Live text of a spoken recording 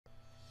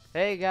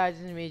Hey guys,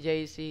 it's me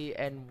JC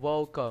and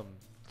welcome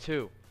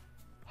to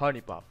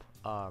Huniepop.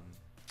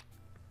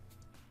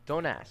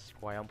 Don't ask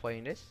why I'm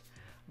playing this,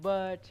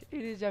 but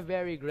it is a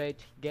very great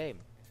game.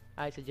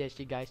 I suggest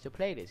you guys to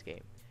play this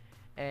game.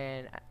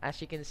 And as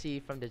you can see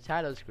from the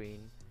title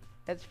screen,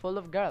 it's full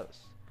of girls.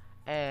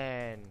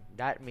 And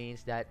that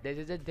means that this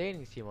is a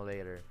dating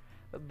simulator.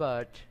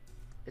 But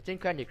it's in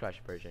Candy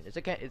Crush version. It's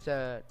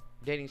a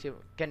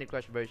Candy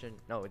Crush version.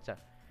 No, it's a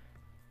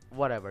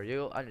whatever,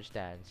 you'll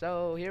understand.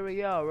 So here we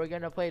go, we're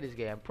gonna play this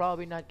game. I'm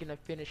probably not gonna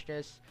finish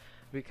this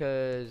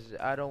because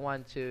I don't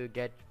want to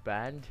get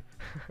banned.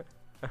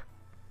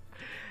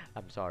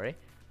 I'm sorry,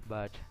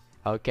 but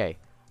okay,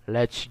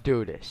 let's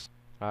do this.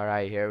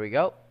 Alright, here we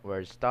go,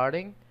 we're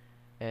starting.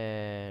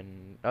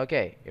 And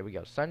okay, here we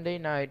go. Sunday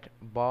night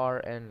bar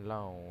and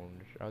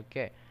lounge.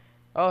 Okay.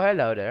 Oh,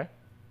 hello there.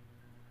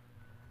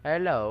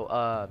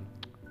 Hello.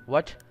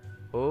 What?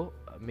 Who?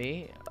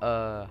 Me?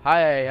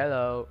 Hi.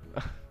 Hello.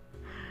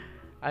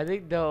 I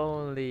think the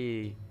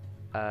only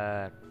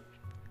uh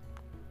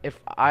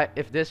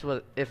if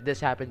this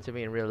happened to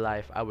me in real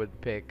life, I would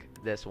pick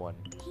this one.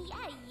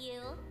 Yeah,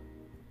 you.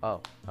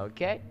 Oh,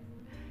 okay.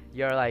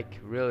 You're like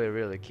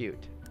really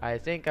cute. I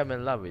think I'm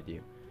in love with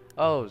you.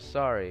 Oh,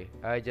 sorry.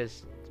 I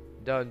just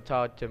don't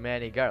talk to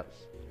many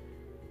girls.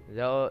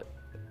 Though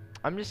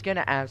I'm just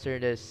gonna answer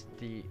this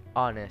the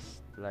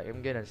honest. Like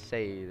I'm gonna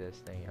say this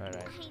thing. All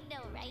right. I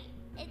know, right?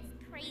 It's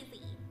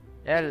crazy.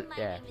 My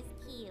Yeah. name is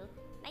Q.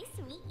 Nice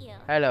to meet you.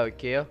 Hello,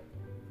 Kyo.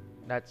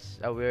 That's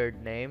a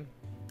weird name.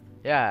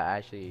 Yeah,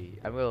 actually,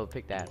 I will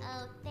pick that.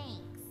 Oh,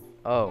 thanks.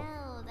 Oh.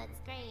 No, that's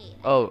great.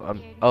 I Oh, love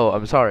your oh, name.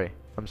 I'm sorry.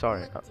 I'm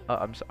sorry. Look, dude.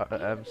 I'm so Are you I'm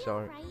gonna be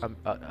sorry. alright? I'm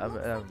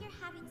Looks like you're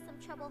having some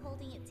trouble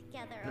holding it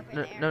together over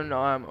no, there. no, no,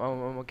 I'm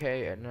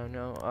okay.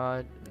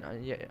 No,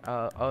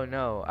 yeah, oh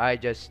no, I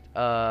just,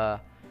 nah,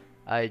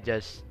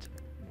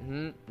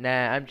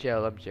 I'm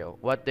chill.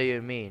 What do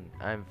you mean?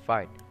 I'm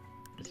fine.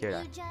 Let's hear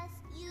that.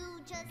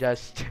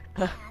 Just,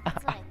 Yeah,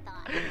 that's what I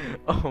thought.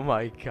 oh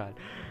my god.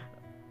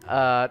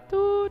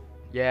 Toot.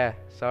 Yeah,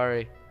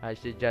 sorry. I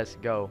should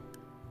just go.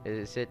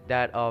 Is it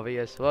that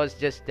obvious? Well, it's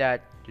just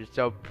that you're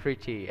so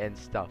pretty and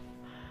stuff.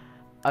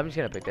 I'm just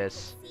gonna pick I can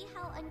this. see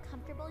how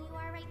uncomfortable you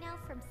are right now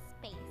from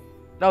space.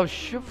 No,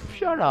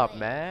 shut up, But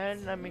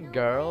man. I you mean, know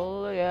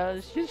girl. Yeah, what?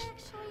 it's It just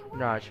actually worked.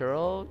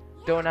 natural.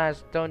 Don't Yeah.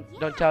 ask. Don't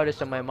Yeah. tell this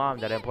to my Oh mom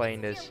that I'm man,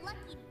 playing this is this. your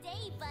lucky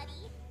day,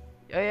 buddy.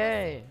 Oh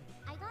yeah. Listen,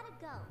 I gotta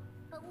go,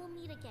 but we'll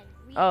meet again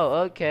real Oh,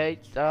 soon. okay.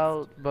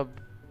 So, Trust me.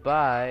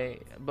 bye.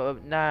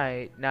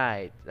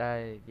 Night.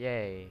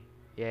 Yay,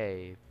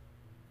 yay,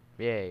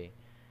 yay.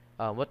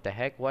 What the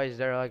heck? Why is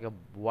there like a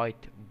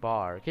white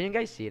bar? Can you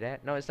guys see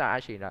that? No, it's not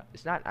actually not.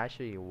 It's not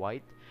actually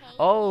white. Hey, you,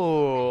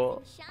 Oh,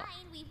 rise and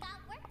shine. We've got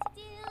work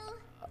to do.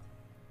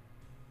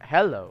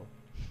 hello.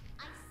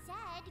 I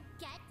said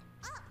get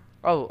up.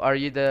 Oh, are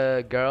you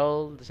the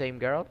girl, the same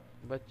girl?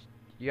 But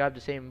you have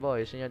the same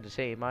voice and you have the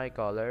same eye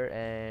color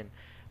and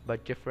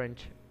but different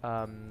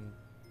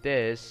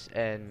this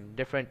and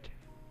different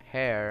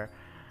hair.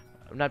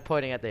 I'm not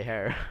pointing at the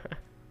hair.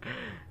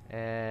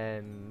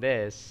 And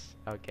this.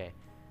 Okay.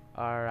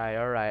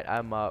 Alright,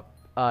 I'm up.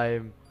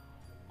 I'm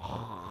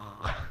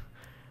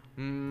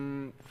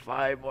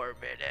 5 more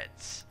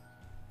minutes.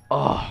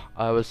 Oh,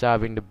 I was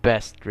having the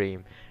best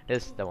dream.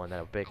 This is the one that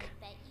I'll I pick.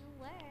 bet you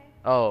were.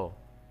 Oh,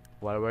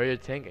 what were you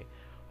thinking?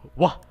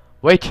 What?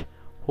 Wait,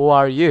 who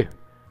are you?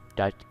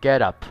 That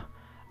get up.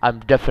 I'm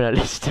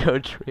definitely still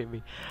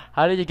dreaming.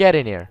 How did you get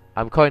in here?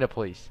 I'm calling the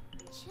police.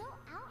 Chill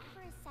out for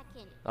a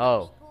second. You'll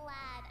Oh, be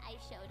glad I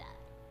showed up.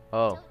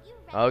 oh, Don't you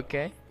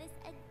okay. recognize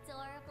this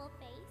adorable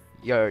face?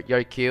 You're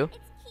cute. It's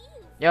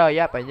cute. Yeah,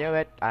 yep, I Yeah. knew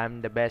it.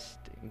 I'm the best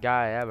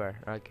guy ever.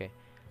 Okay.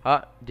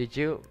 Did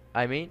you?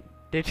 I mean,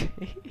 did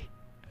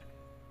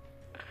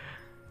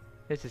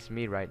this is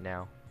me right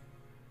now.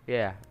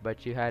 Yeah,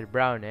 but you had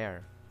brown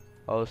hair.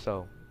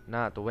 Also,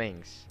 not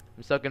wings.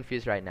 I'm so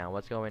confused right now.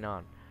 What's going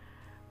on?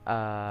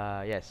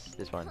 Yes,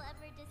 this one.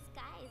 Clever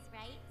disguise,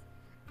 right?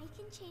 I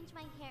can change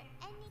my hair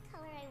any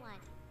color I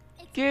want.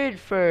 It's Good pretty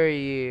for cool.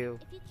 you.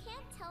 If you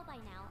can't tell by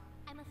now,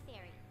 I'm a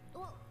fairy.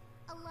 Well,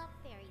 a love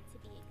fairy to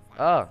be exact.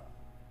 Oh,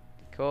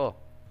 cool.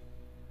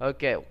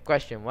 Okay,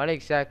 question. What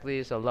exactly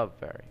is a love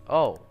fairy?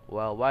 Oh,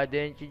 well, why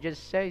didn't you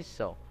just say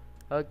so?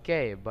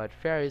 Okay, but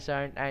fairies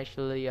aren't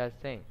actually a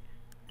thing.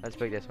 Let's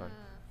pick this one.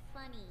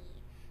 Funny.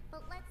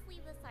 But let's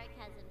leave the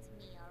sarcasm to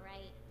me,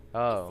 alright?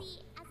 Oh. You see,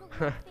 as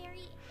a love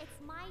fairy,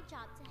 it's my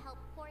job to help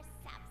poor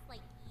saps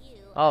like you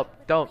Oh,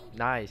 with don't. ladies.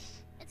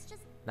 Nice. It's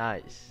just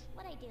Nice.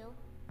 what I do.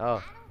 Oh, I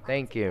don't like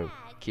thank to you, brag,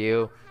 but Q.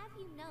 I'll have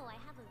you know I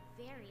have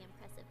a very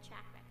impressive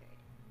track record.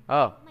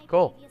 Oh, My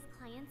cool. previous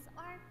clients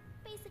are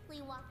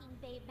basically walking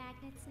babe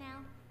magnets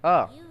now.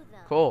 Oh, You,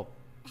 though. cool.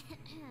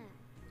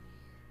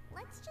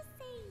 Let's just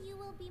say you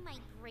will be my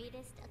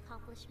greatest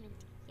accomplishment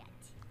yet.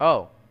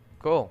 Oh,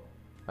 cool.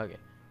 Okay.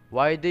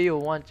 Why do you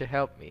want to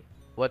help me?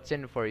 What's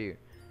in for you?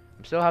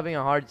 I'm still having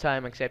a hard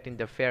time accepting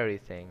the fairy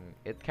thing.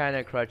 It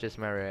kinda crushes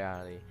my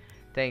reality.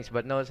 Thanks,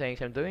 but no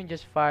thanks. I'm doing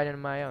just fine on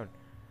my own.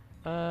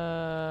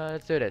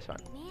 Let's do this one.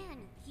 Man,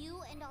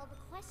 you and all all the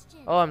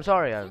questions. Oh, I'm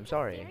sorry. Can't I'm the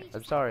sorry. fairy I'm just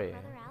help a sorry.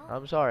 brother out?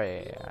 I'm We sorry.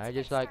 need to I get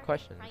just like started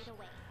questions. right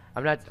away.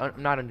 I'm not. Tell I'm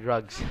me, not on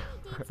drugs. how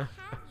many dates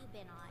have you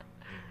been on?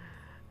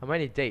 How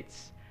many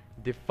dates?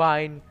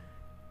 Define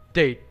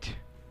date.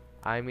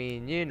 I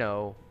mean, you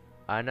know,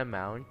 an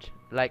amount,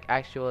 like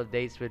actual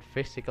dates with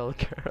physical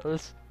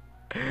girls.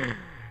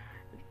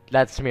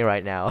 That's me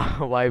right now.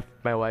 My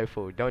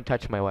waifu. Don't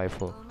touch my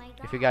waifu. Oh my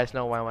If you god, guys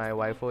know it's why worse my than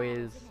I waifu thought,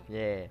 is, isn't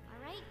it? yeah.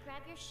 Alright,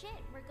 grab your shit.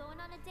 We're going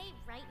on a date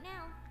right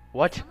now.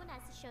 What? Someone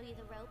has to show you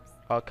the ropes.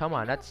 Oh, come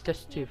I on. know a That's place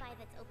just too. nearby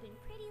that's open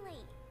pretty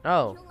late.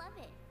 Oh. You'll love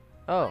it.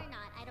 Oh. Or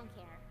not, I don't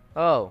care.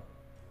 Oh.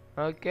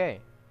 Okay.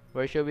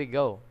 Where should we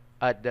go?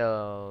 At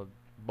the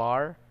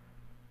bar?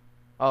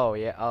 Oh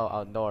yeah. Oh,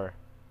 outdoor.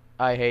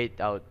 I hate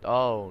out.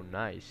 Oh,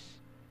 nice.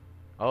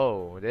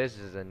 Oh, this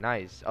is a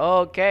nice.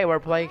 Okay, we're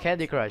playing Alright,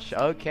 Candy Crush. so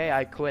Okay,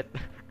 I this quit.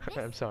 This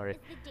I'm sorry. is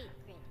the date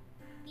grid.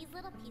 These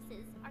little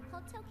pieces are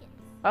called tokens.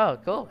 Oh, You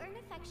cool. earn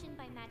affection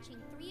by matching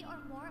 3 or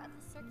more of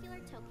the circular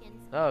tokens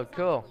Oh,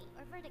 cool. horizontally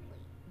or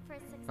vertically. For a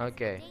successful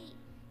Okay. date,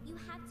 you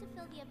have to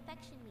fill the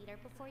affection meter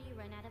before you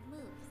run out of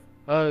moves.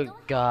 Oh Go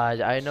ahead, God,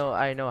 give it a shot.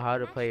 I know how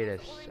to Match play those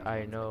this. orange I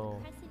ones with know.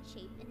 the crescent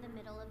shape in the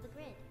middle of the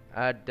grid.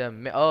 At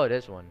the oh,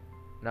 this one.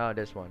 No,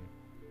 this one.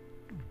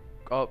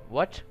 Oh,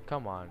 what?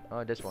 Come on.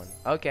 Oh, this one.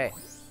 Okay.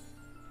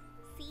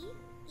 See?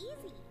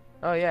 Easy.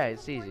 Oh yeah, Each of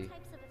it's the 4 easy.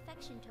 types of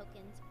affection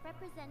tokens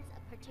represents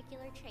a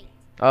particular trait.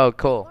 Oh, The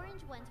cool.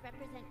 orange ones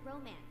represent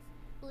romance,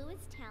 blue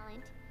is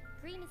talent,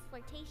 green is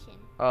flirtation,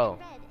 Oh. and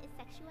red is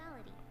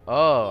sexuality.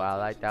 Oh, Pay I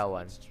like attention that to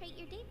one. which trait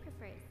your date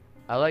prefers.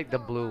 I It'll like the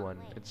go a blue long one.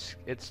 way. It's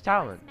Of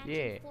talent. course,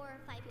 Yeah. matching 4 or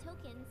 5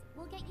 tokens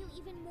will get you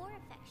even more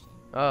affection.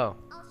 Oh.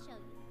 I'll show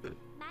you.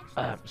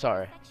 Match those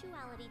Sorry.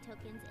 sexuality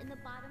tokens in the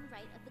bottom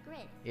right of the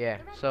grid. Yeah.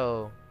 The red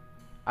So,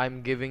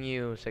 I'm giving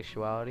you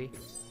sexuality.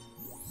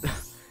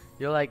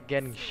 You're like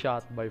getting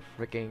shot by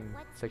freaking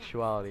What's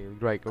sexuality.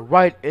 next? Like Okay,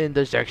 right in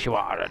the let's look at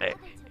sexuality. other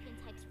token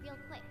types real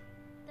quick.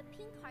 The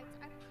pink hearts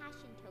are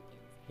passion tokens.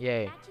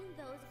 Yay. Matching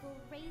those will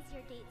raise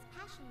your date's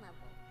passion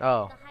level.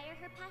 Oh. The higher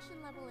her passion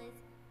level is,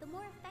 the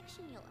more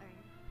affection you'll earn.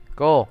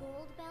 Cool.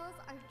 Gold bells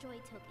are joy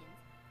tokens.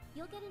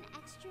 You'll get an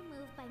extra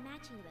move by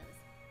matching those.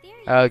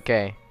 Very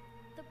Okay. easy.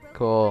 The broken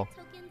Cool.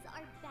 heart tokens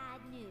are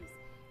bad news.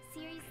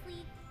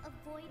 Seriously,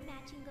 avoid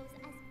matching those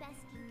as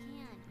best you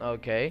can.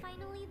 Okay.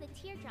 Finally, the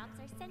teardrops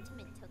are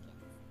sentiment tokens.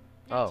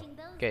 Oh, Matching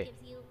those okay.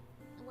 gives you,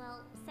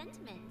 well,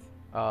 sentiment.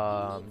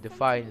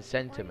 Define sentiment.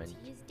 sentiment. In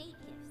order to use date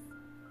gifts.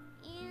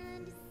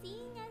 And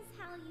seeing as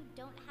how you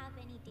don't have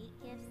any date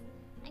gifts,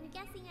 I'm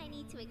guessing I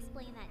need to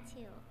explain that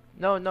too.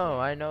 No, no,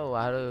 I know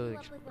how I'll to. hook you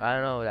up with what I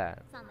you know need. that.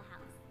 It's on the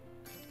house.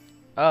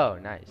 Oh,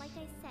 nice. Like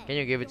I said, Can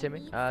you give it to you'll me?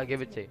 need I'll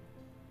give it to you.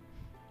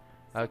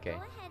 So Okay. go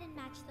ahead and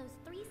match those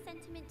 3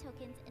 sentiment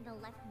tokens in the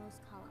leftmost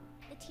column,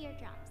 the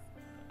teardrops.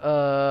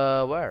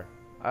 Where?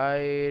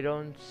 I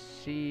don't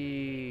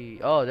see.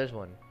 Oh, this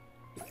one.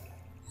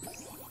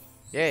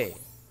 Yay.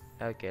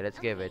 Okay, let's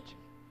give it.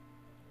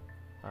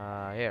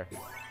 Here.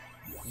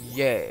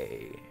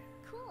 Yay.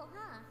 Cool,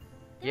 huh?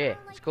 Yeah, There are,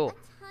 it's like, cool. a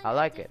ton I of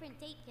like it. different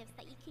date gifts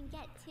that you can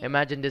get too.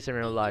 Imagine this in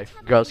real They each life.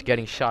 have a Girls unique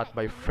getting effect shot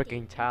by on your date freaking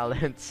and can be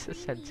talents,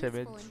 extremely useful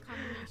in sentiments.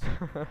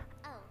 combination.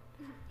 Oh,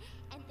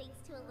 and thanks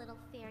to a little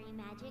fairy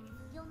magic,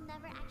 you'll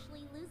never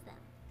actually lose them.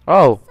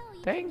 Oh, So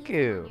you thank can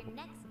use them you. on your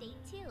next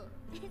date too.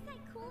 Is that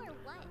cool or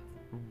what?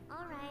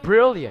 Alright,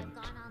 Brilliant.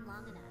 I've gone on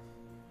long enough.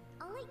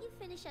 I'll let you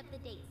finish up the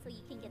date so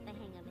you can get the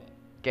hang of it.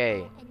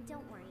 Okay. Oh, and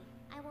don't worry,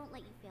 I won't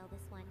let you fail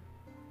this one.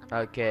 I'm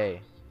not Okay.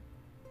 that mean.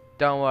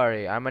 Don't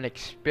worry, I'm an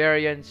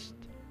experienced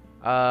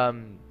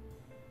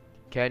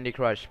Candy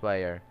Crush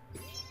player.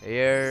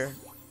 Here,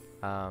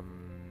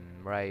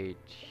 right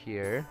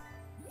here,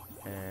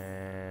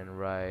 and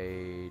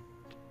right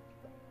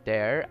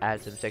there.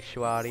 Add some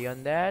sexuality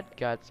on that.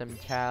 Got some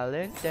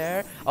talent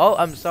there. Oh,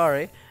 I'm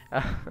sorry.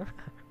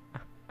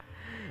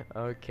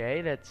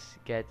 Okay, let's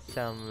get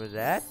some of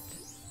that.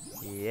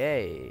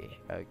 Yay.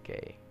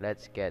 Okay,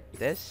 let's get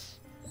this,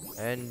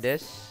 and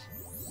this,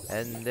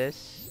 and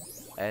this,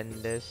 and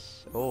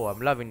this. Oh, I'm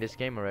loving this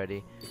game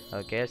already.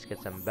 Okay, let's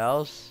get some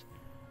bells.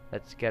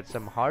 Let's get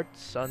some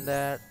hearts on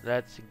that.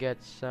 Let's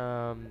get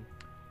some.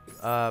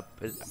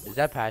 Is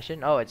that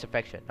passion? Oh, it's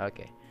affection.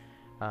 Okay.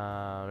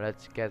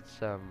 Let's get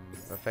some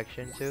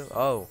affection too.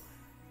 Oh,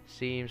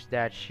 seems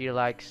that she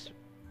likes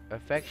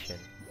affection.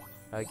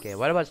 Okay,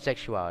 what about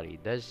sexuality?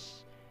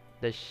 Does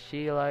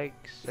she like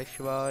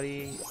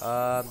sexuality?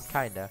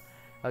 Kinda.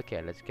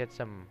 Okay, let's get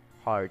some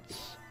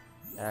hearts.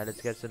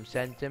 Let's get some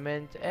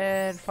sentiment,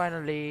 and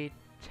finally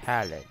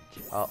talent.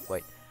 Oh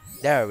wait,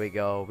 there we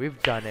go.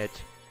 We've done it.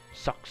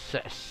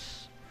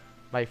 Success.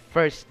 My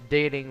first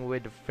dating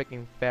with a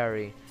freaking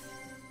fairy.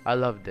 I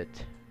loved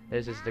it.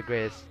 This is the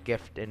greatest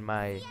gift in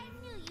my See,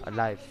 I knew you had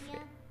life it in ya.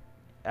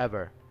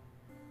 ever.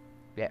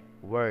 Yeah,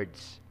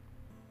 words.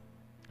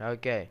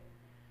 Okay.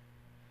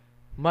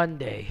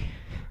 Monday.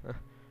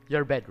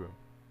 Your bedroom.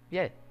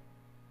 Yeah.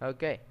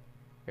 Okay.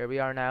 Here we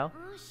are now.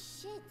 Oh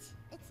shit!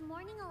 It's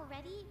morning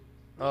already?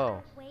 We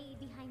Oh. are way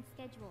behind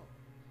schedule.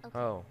 Okay,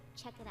 Oh.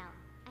 check it out.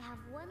 I have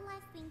one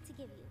last thing to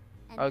give you.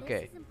 And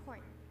Okay. this is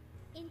important.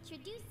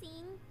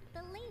 Introducing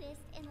the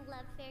latest in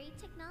love fairy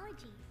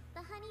technology,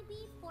 the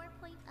Honeybee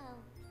 4.0.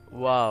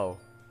 Wow.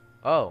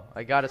 Oh,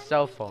 I The got a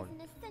cell Honeybee phone. is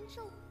an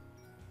essential.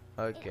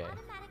 It Okay.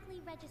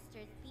 automatically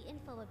registers the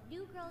info of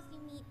new girls you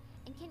meet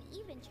and can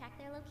even track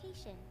their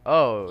location.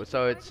 Oh, You can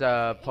so it's organize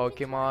a your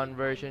inventory, Pokemon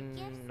find your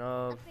gifts, version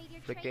of upgrade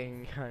your traits.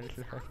 freaking.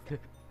 It's awesome.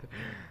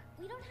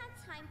 We don't have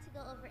time to go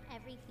over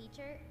every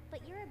feature,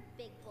 but you're a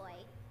big boy.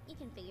 You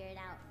can figure it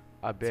out.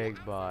 A To big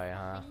access boy, the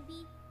huh?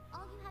 Honeybee,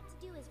 all you have to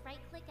do is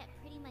right-click at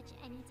pretty much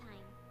any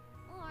time.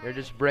 Or You're if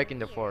just you're breaking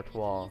the weird, fourth you can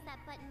wall. use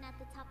that button at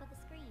the top of the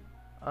screen.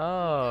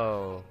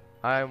 Oh,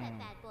 Go ahead, I'm break that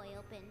bad boy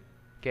open.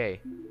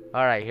 okay.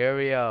 All right, here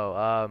we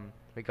go.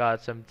 We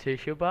got some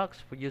tissue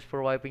box used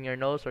for wiping your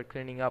nose or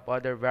cleaning up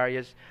other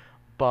various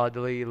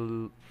bodily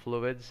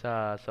fluids.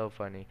 So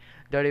funny.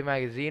 Dirty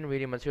magazine,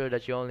 reading material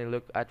that you only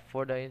look at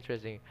for the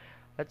interesting.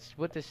 Let's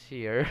put this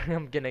here.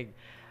 I'm gonna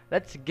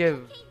let's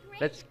give Okay,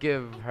 great. let's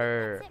give I think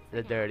her that's it for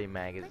the now. dirty Let's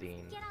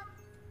magazine. get out.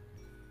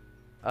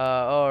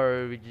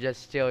 Or we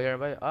just still here,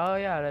 but oh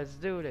yeah, let's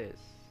do this.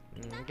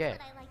 That's Okay.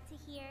 what I like to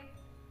hear.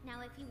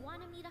 Now, if you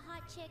want to meet a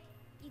hot chick,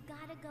 you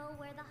gotta go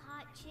where the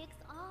hot chicks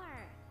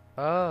are.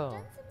 I've Oh,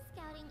 done some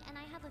scouting and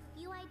I have a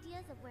few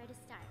ideas of where to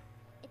start.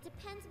 It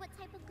depends what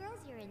type of girls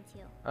you're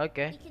into.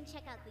 okay. We can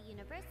check out the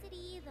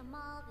university, the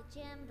mall, the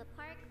gym, the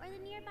park, or the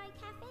nearby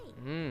cafe.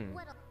 Hmm.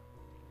 What else?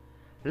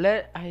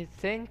 I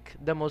think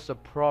the most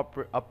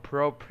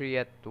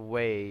appropriate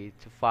way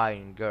to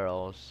find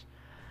girls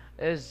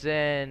is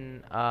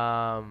in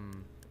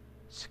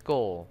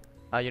school,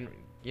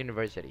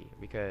 university,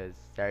 because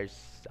there's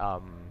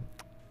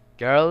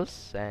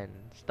girls and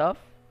stuff.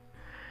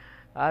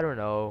 I don't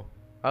know.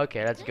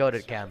 Okay, let's Good go to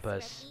choice,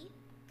 campus. rookie.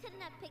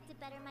 Couldn't have picked it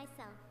better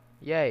myself.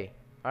 Yay!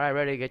 All right,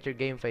 ready? Get your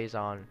game face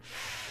on.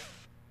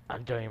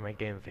 I'm doing my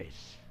game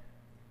face.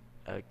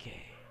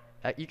 Okay.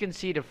 You can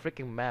see the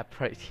freaking map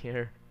right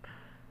here.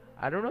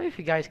 I don't know if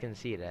you guys can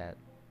see that.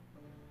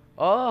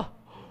 Oh,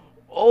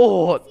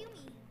 oh, Sumi,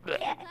 I'm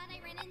glad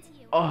I ran into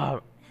you.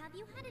 oh. Have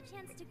you had a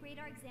chance to grade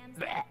our exams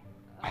Bleh. yet?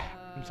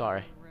 I'm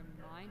sorry.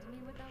 Remind me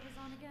what that was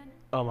on again?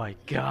 Oh my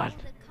God.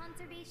 The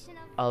conservation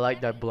of I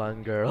like that everything.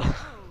 blonde girl.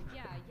 Oh,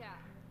 yeah, yeah.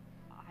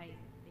 I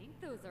think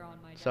those are on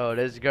my So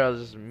desk. this girl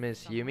is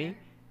Miss Yumi, Somewhere.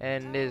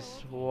 and this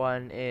okay.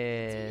 one Do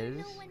is.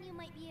 you know when you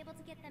might be able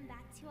to get them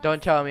back to us?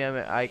 Don't tell me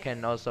I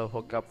can also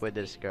hook up with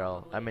this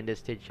girl. I mean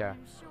this teacher.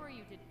 I'm sure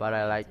you did But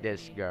I fine like today.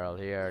 this girl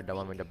here, the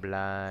one with the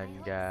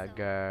blonde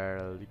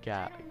girl. I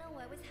Yeah. don't know.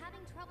 I was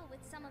having trouble with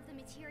some of the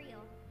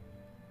material.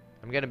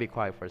 I'm gonna be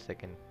quiet for a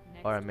second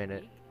Next or a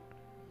minute. week?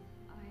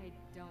 I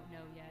don't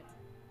know yet.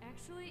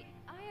 Actually,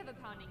 I have a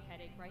pounding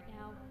headache right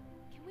now.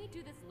 Can we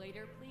do this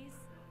later, please?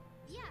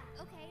 Yeah,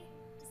 okay.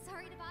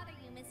 Sorry to bother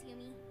you, Miss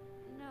Yumi.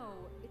 No,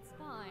 it's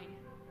fine.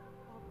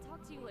 I'll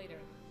talk to you later.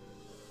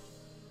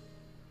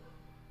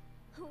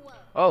 Whoa.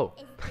 Oh.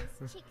 Is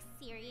this chick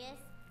serious?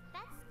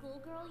 That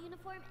schoolgirl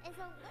uniform is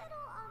a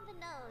little on the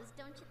nose,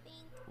 don't you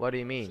think? What do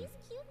you mean?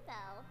 She's cute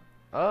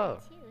though. Oh.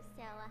 Too,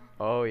 so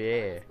Oh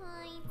yeah.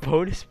 fine.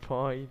 Bonus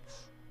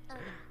points. Oh,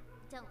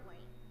 don't worry.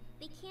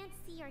 They can't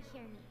see or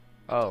hear me.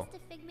 Oh.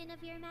 Just a figment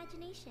of your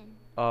imagination.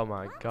 Oh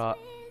my Plot God.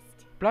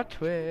 twist. Plot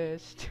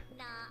twist.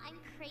 Nah, I'm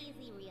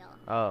crazy real.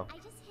 Oh. I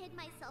just hid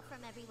myself from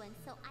everyone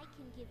so I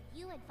can give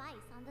you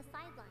advice on the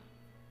sideline.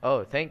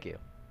 Oh, thank you.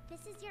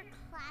 This is your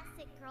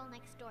classic girl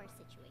next door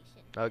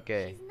situation.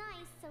 Okay. She's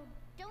nice, so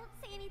don't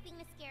say anything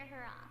to scare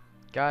her off.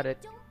 Got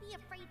it. Don't be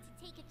afraid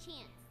to take a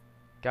chance.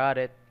 Got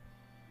it.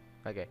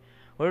 Okay.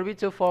 Would it be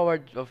too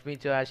forward of me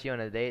to ask you on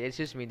a date?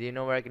 Excuse me, do you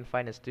know where I can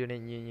find a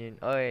student union?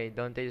 Oh, hey,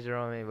 don't take this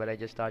wrong way, but I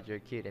just thought you're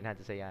cute and had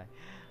to say hi.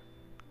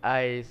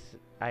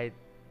 I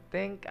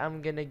think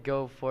I'm gonna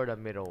go for the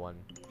middle one.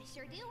 I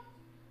sure do.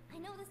 I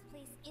know this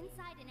place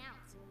inside and out.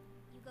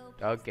 You go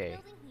past Okay. the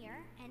building here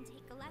and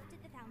take a left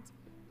at the fountain.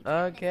 It's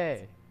right next Okay.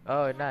 to it.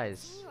 Oh, I haven't nice.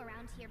 seen you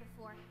around here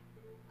before.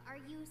 Are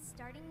you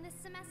starting this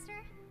semester?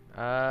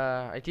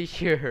 I teach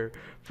here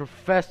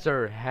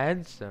Professor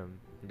Handsome,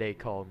 they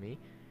call me.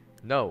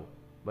 No,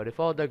 but if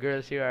all the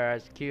girls here are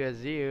as cute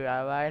as you,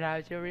 I might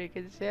have to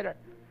reconsider.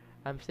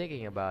 I'm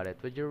thinking about it.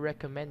 Would you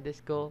recommend this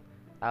school?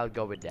 I'll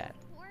go with that.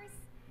 Of course.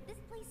 This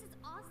place is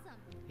awesome.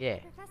 Yeah.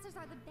 Professors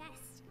are the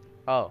best.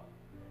 Oh,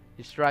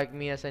 you strike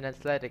me as an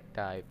athletic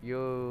type.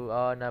 You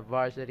on a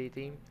varsity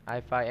team?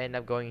 If I end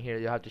up going here,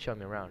 you have to show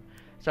me around.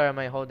 Sorry, am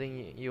I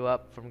holding you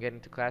up from getting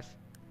to class?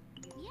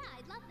 Yeah,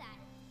 I'd love that.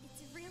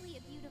 It's really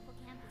a beautiful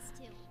campus,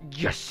 too. My name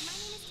Yes!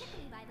 is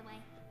Tiffany, by the way.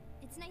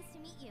 It's nice to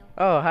meet you.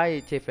 Oh, hi,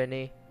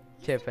 Tiffany.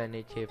 You seem Tiffany,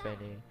 like a cool guy.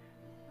 Tiffany.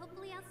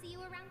 Hopefully I'll see you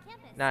around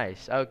campus.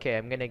 Nice. Okay,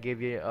 I'm gonna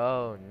give you.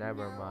 Oh,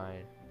 never No.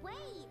 mind.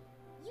 Wait,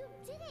 you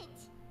did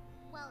it!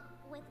 Well,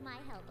 with my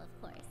help,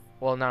 of course.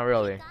 Well, not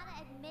really. I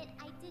gotta admit,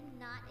 I did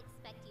not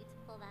expect you to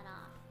pull that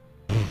off.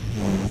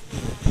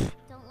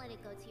 Don't let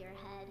it go to your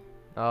head.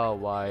 Oh, By the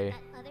way, why?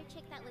 That other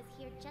chick that was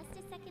here just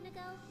a second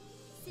ago,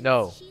 since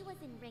No. she was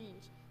in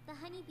range, the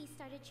honeybee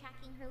started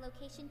tracking her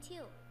location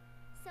too.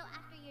 So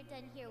after you're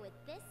done here with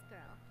this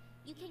girl,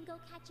 you can go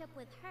catch up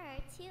with her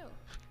too.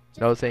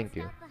 No, Just thank bust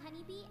you. out the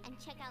honeybee and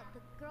check out the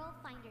girl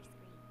finder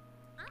screen.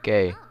 I'm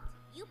Okay. pumped.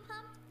 You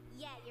pumped?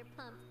 Yeah, you're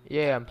pumped.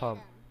 Yeah, Go I'm get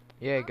pumped. 'em.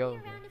 Yeah, I'll be go.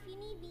 around if you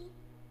need me.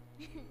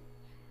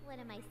 What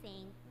am I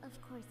saying?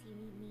 Of course you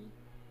need me.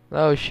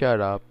 Oh,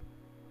 shut up.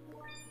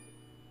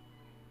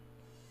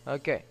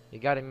 Okay, you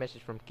got a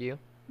message from Q.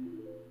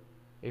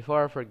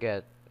 Before I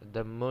forget,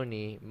 the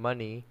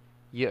money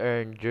you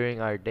earned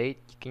during our date,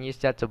 you can use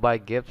that to buy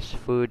gifts,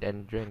 food,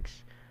 and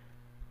drinks.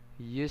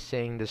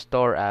 Using the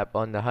store app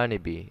on the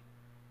Honeybee,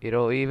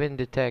 it'll even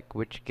detect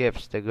which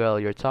gifts the girl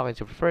you're talking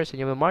to prefers, and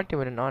you will mark them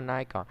with an on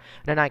icon.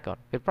 An icon.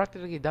 It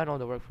practically done all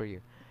the work for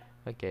you.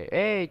 Okay.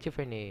 Hey,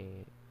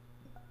 Tiffany.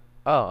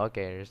 Oh,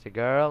 okay. There's the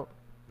girl.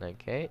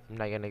 Okay. I'm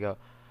not gonna go.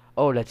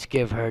 Oh, let's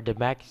give her the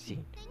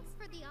magazine. Thanks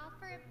for the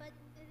offer, but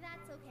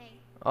that's okay.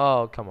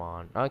 Oh, come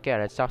on. Okay,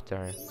 let's talk to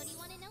her. What do you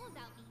want to know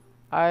about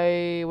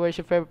me? Where's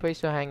your favorite place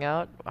to hang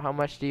out? How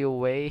much do you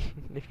weigh,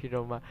 if you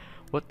don't mind?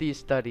 What do you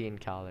study in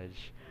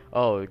college?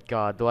 Oh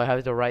God, do I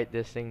have to write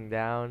this thing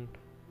down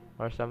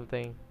or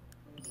something?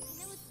 I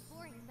know it's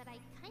boring, but I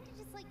kind of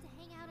just like to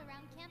hang out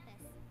around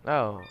campus.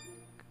 Oh,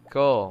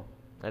 cool.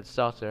 Let's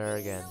talk to her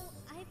again. So,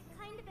 I've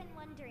kind of been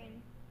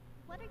wondering,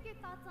 what are your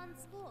thoughts on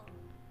school?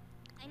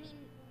 I mean,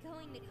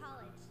 going to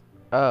college.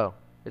 Oh,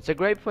 it's a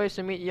great place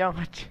to meet young.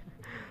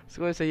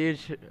 School is a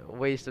huge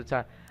waste of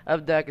time.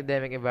 Of the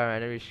academic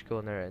environment, every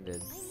school never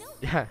ended. I know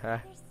Yeah,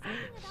 that. There's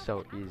something so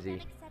about the easy.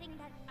 academic setting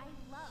that I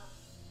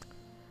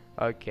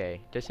love.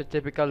 Okay, just a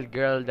typical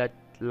girl that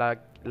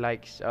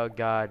likes. Oh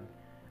God,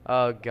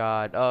 oh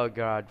God, oh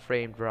God.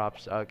 Frame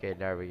drops. Okay,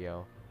 there we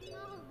go.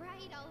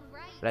 Alright,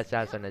 alright. Let's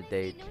ask How on a can I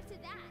say date. no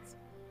to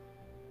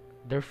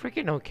that? They're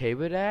freaking okay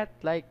with that.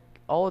 Like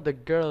all the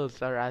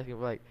girls are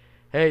asking like,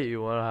 "Hey,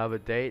 you wanna have a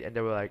date?" And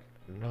they were like,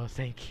 "No,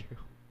 thank you."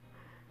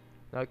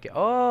 Okay.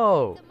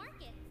 Oh, The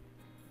market.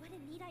 What a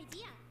neat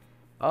idea.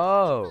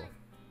 oh,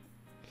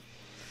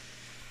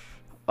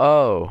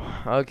 oh.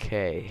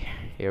 Okay.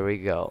 Here we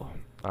go.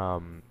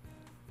 Um,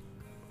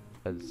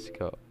 let's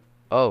go.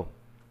 Oh,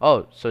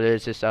 oh. So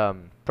there's this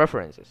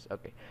preferences.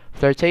 Okay.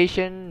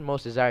 Flirtation,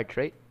 most desired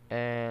trait,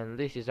 and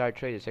least desired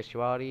trait is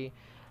sexuality.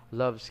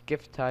 Loves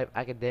gift type,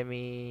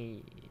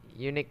 academy,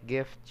 unique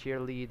gift,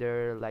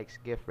 cheerleader, likes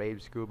gift,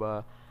 rave,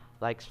 scuba,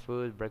 likes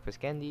food, breakfast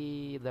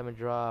candy, lemon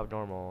drop,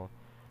 normal.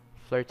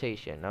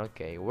 Flirtation.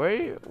 Okay.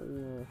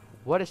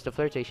 What is the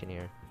flirtation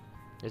here?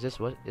 Is this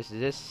what? Is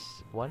this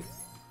one?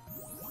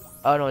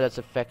 Oh no, that's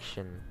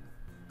affection.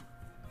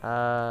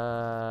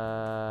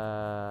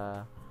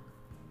 Uh,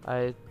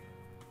 I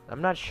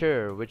I'm not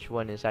sure which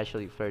one is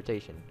actually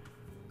flirtation.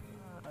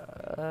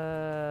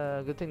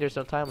 Good thing there's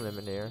no time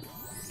limit here.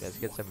 Let's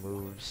get some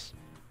moves.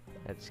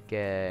 Let's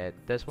get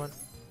this one.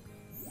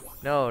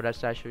 No,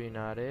 that's actually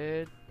not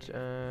it.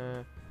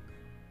 Let's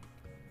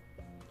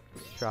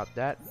drop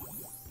that.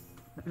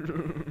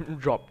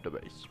 Drop the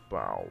base.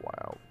 Wow,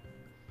 wow.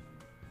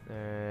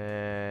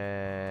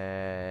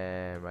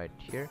 And right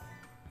here.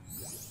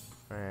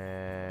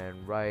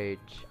 And right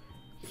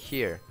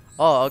here.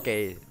 Oh,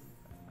 okay.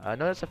 No,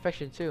 that's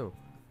affection too.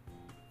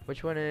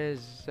 Which one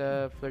is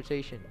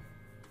flirtation?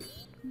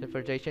 The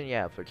flirtation?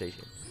 Yeah,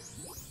 flirtation.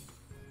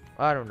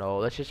 I don't know.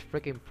 Let's just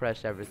freaking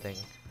press everything.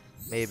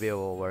 Maybe it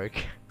will work.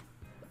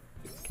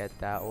 Get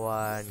that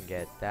one.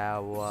 Get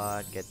that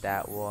one. Get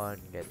that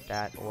one. Get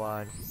that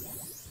one.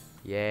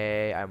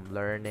 Yay! I'm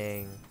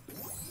learning.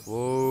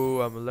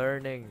 Whoa! I'm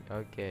learning.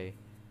 Okay.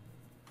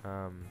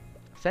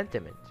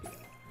 Sentiment.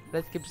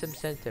 Let's give some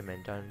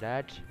sentiment on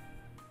that.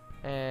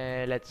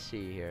 And let's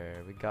see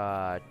here. We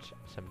got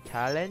some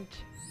talent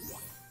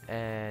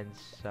and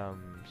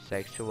some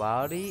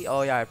sexuality.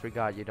 Oh yeah, I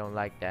forgot you don't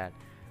like that.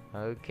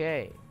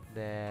 Okay,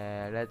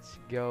 then let's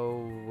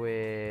go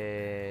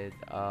with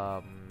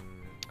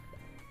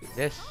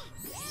this.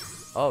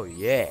 Oh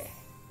yeah,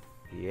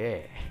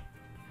 yeah.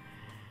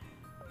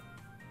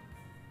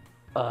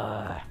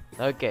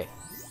 Okay,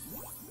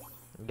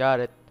 got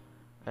it.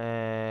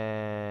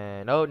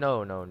 And no,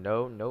 no, no,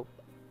 no, nope.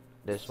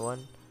 This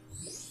one,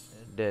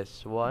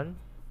 this one.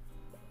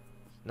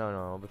 No,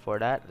 no, before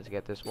that, let's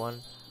get this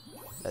one.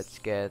 Let's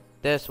get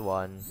this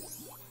one.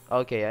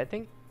 Okay, I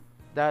think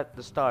that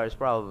the star is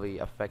probably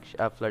affection,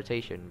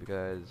 flirtation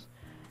because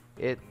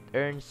it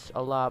earns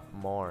a lot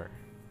more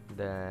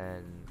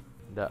than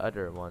the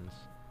other ones.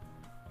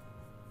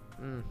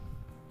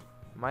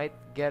 Might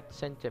get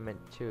sentiment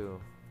too.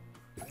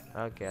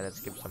 Okay, let's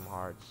give some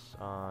hearts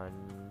on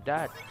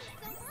that.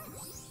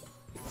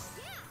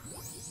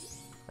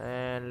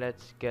 And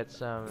let's get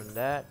some of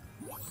that.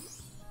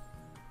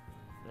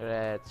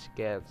 Let's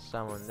get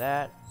some of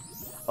that.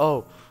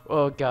 Oh,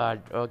 oh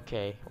God.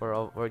 Okay,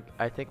 we're.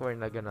 I think we're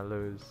not gonna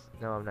lose.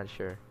 No, I'm not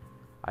sure.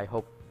 I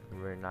hope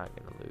we're not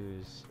gonna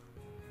lose.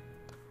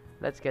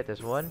 Let's get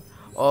this one.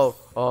 Oh,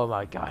 oh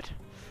my God.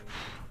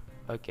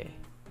 Okay.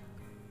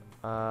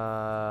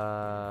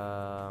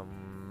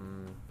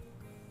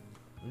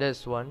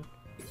 This one.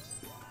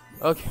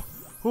 Okay.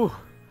 Whew.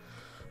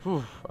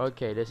 Whew.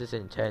 Okay, this is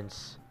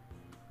intense.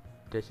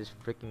 This is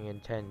freaking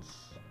intense.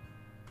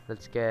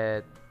 Let's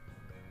get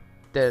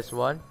this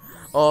one.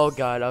 Oh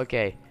God.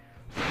 Okay.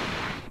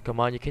 Come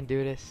on, you can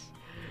do this.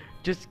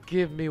 Just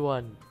give me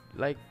one.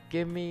 Like,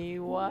 give me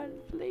one,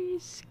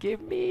 please.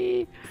 Give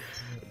me.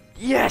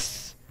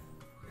 Yes!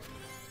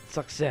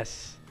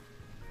 Success.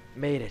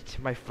 Made it.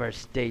 My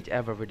first date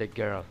ever with a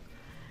girl.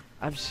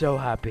 I'm so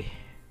happy.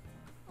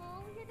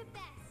 Oh, you're the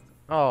best.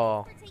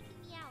 Oh, Thanks for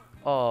taking me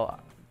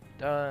out.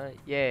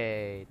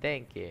 yay.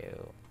 Thank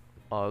you.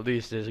 Oh, at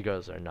least these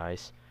girls are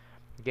nice.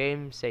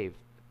 Game saved.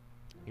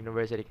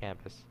 University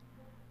campus.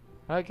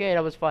 Okay,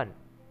 that was fun.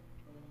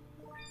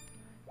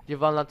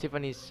 You've unlocked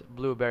Tiffany's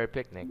blueberry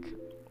picnic.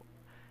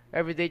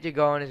 Every date you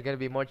go on is gonna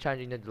be more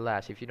challenging than the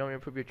last. If you don't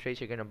improve your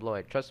traits, you're gonna blow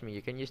it. Trust me,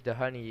 you can use the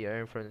honey you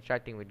earn from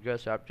interacting with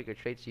girls to upgrade your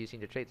traits using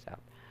the traits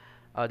app.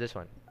 This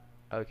one.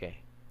 Okay.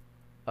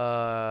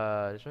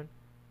 This one?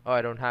 Oh,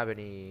 I don't have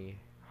any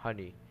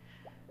honey.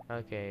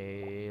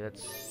 Okay,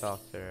 let's talk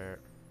to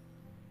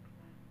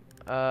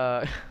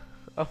her.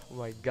 Oh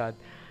my god.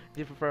 Do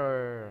you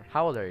prefer...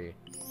 How old are you?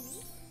 Me?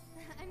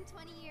 I'm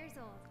 20 years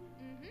old.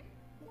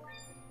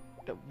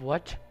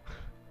 What?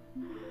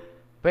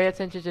 Pay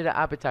attention to the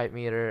appetite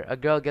meter. A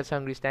girl gets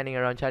hungry standing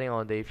around chatting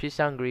all day. If she's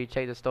hungry,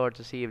 check the store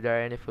to see if there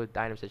are any food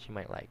items that she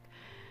might like.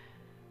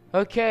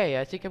 Okay,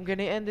 I think I'm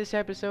gonna end this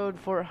episode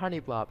for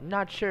Huniepop.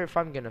 Not sure if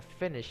I'm gonna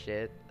finish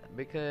it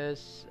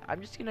because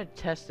I'm just gonna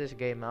test this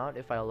game out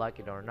if I like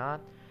it or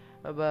not.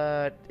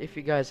 But if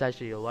you guys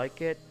actually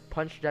like it,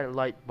 punch that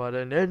like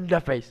button in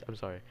the face. I'm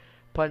sorry.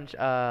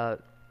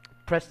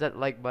 Press that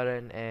like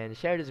button and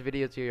share this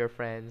video to your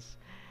friends.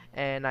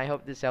 And I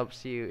hope this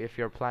helps you if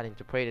you're planning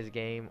to play this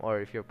game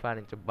or if you're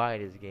planning to buy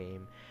this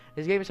game.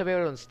 This game is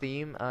available on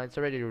Steam. It's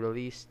already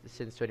released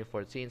since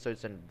 2014, so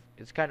it's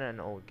kind of an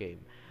old game.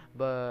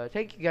 But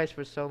thank you guys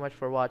for so much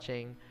for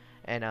watching,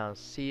 and I'll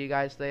see you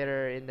guys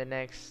later in the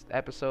next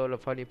episode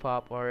of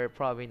Huniepop or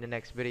probably in the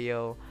next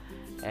video.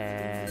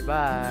 And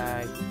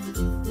bye.